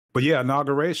But yeah,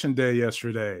 inauguration day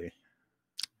yesterday.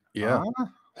 Yeah, Huh?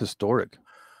 historic.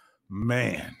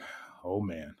 Man, oh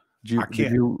man. Did you I did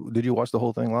can't. you did you watch the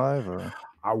whole thing live or?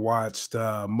 I watched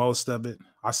most of it.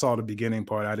 I saw the beginning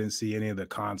part. I didn't see any of the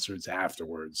concerts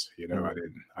afterwards. You know, I Mm,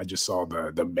 didn't. I just saw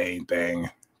the main thing,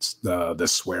 the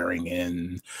swearing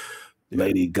in, yeah.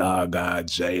 Lady Gaga,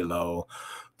 J Lo,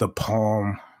 the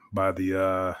poem by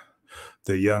the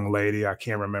young lady. I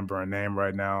can't remember her name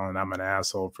right now, and I'm an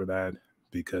asshole for that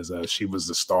because she was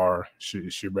the star.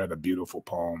 She read a beautiful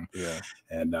poem, Yeah.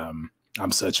 and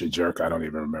I'm such a jerk. I don't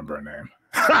even remember her name.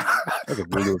 I could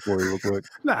Google it for you real quick.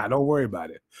 Nah, don't worry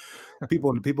about it.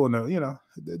 People know. You know,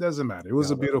 it doesn't matter. It was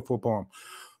Yeah, a beautiful poem.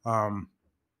 Um,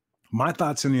 my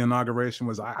thoughts in the inauguration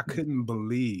was I couldn't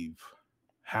believe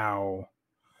how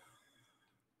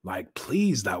like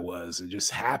pleased I was and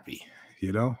just happy.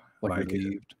 You know, like like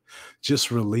relieved.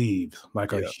 just relieved,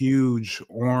 like a Yeah. huge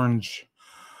orange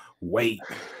weight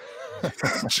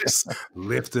just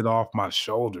lifted off my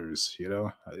shoulders, you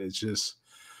know? It's just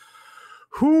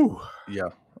whew. Yeah,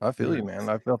 I feel you, man.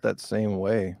 I felt that same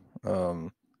way.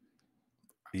 Um,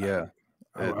 yeah,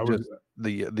 I was just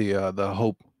the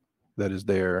hope that is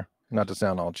there. Not to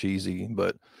sound all cheesy,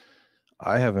 but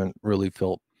I haven't really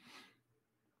felt.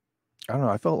 I don't know.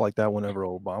 I felt like that whenever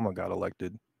Obama got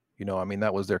elected. You know, I mean,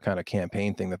 that was their kind of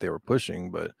campaign thing that they were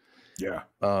pushing, but yeah.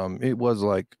 it was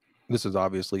like this is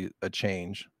obviously a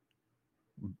change.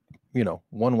 You know,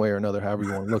 one way or another, however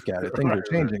you want to look at it, things Right, are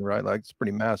changing, right? Like it's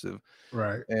pretty massive.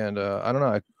 right. And I don't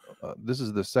know. This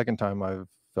is the second time I've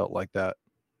felt like that,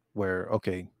 where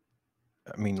okay,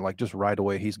 I mean, like just right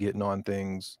away he's getting on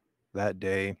things that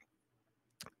day,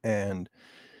 and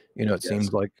you know, it Yes.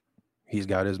 seems like he's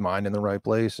got his mind in the right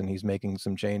place and he's making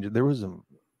some changes. There was a,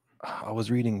 I was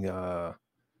reading, I'm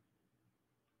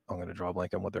gonna draw a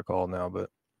blank on what they're called now, but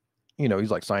you know,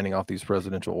 he's like signing off these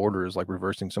presidential orders, like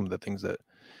reversing some of the things that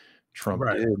Trump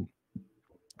Right. did,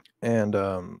 and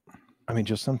I mean,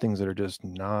 just some things that are just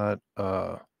not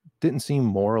didn't seem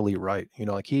morally right. You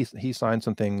know, like he signed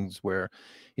some things where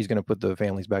he's going to put the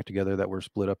families back together that were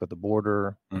split up at the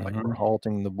border, like we're Mhm.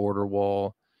 halting the border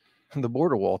wall. The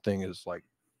border wall thing is like,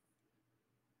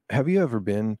 have you ever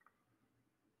been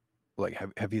like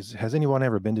have you has anyone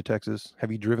ever been to Texas?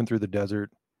 Have you driven through the desert?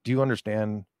 Do you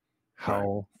understand Right.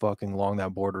 how fucking long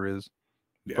that border is?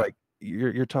 Yeah. Like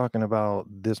you're talking about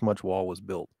this much wall was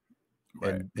built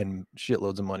Right. and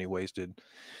shitloads of money wasted.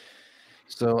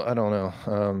 So I don't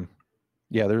know.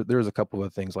 Yeah, there's a couple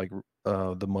of things like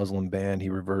the Muslim ban. He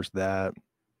reversed that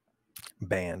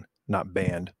ban, not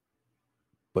banned,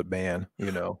 but ban.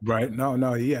 You know. Right. No,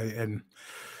 no, yeah. And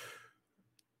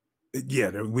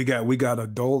yeah, we got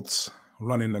adults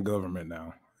running the government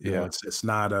now. You know, Yeah. it's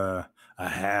not a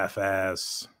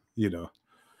half-ass, you know,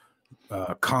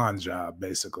 con job,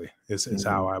 basically. It's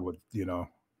how Mhm. I would, you know,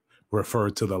 refer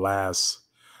to the last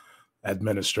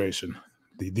administration.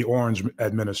 The orange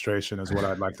administration is what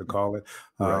I'd like to call it.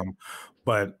 Right.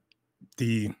 But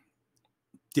the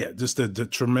yeah, just the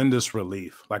tremendous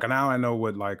relief. Like now I know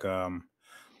what like I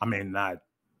mean not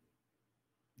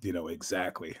you know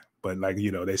exactly, but like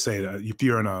you know they say that if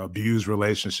you're in an abused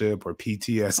relationship or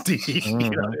PTSD, you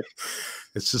know, Mhm.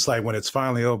 it's just like when it's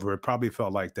finally over. It probably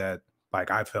felt like that,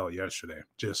 like I felt yesterday.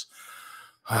 Just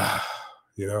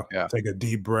you know, Yeah. take a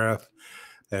deep breath,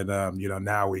 and you know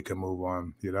now we can move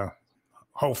on. You know,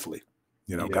 hopefully,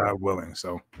 you know, Yeah. God willing.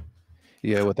 So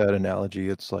Yeah. With that analogy,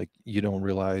 it's like you don't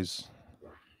realize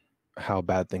how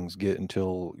bad things get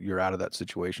until you're out of that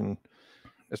situation.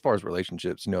 As far as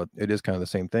relationships, you know, it is kind of the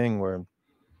same thing where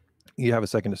you have a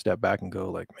second to step back and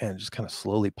go like, man, it just kind of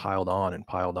slowly piled on and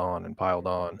piled on and piled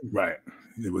on. right,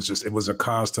 it was a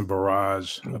constant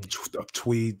barrage of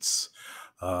tweets,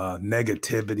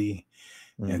 negativity,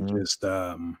 and Mhm. just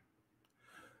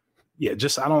yeah,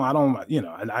 just I don't you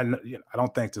know, and you know, I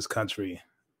don't think this country,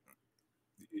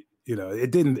 you know,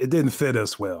 it didn't fit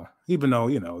us well, even though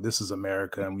you know this is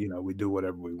America and you know we do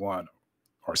whatever we want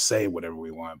or say whatever we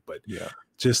want, but Yeah.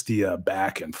 just the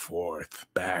back and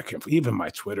even my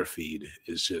Twitter feed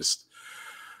is just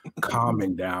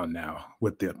calming down now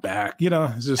with the back, you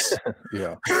know, it's just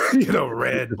Yeah. you know, It's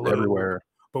red, just blue. everywhere.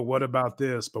 But what about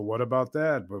this? But what about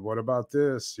that? But what about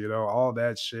this? You know, all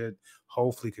that shit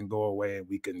hopefully can go away and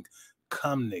we can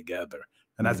come together.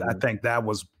 And I Mhm. think that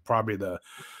was probably the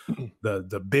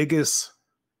biggest,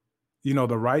 you know,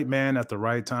 the right man at the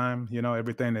right time. You know,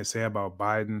 everything they say about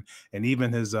Biden and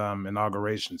even his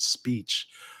inauguration speech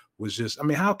was just, I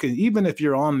mean, how can, even if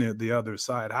you're on the other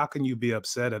side, how can you be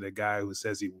upset at a guy who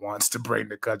says he wants to bring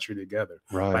the country together?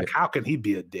 Like, Right. how can he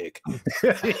be a dick?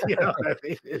 You know what I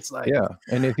mean? It's like, Yeah,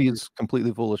 and if he's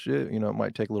completely full of shit, you know, it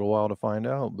might take a little while to find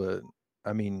out, but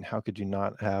I mean, how could you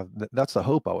not have that's the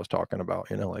hope I was talking about,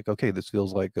 like, okay, this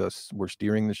feels like us we're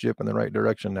steering the ship in the right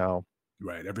direction now,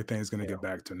 Right. Everything's going to you get know.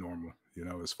 back to normal,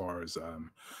 as far as,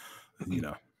 you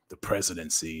know, the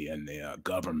presidency and the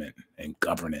government and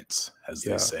governance, as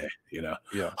they Yeah, say, yeah,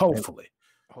 and hopefully.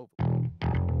 hope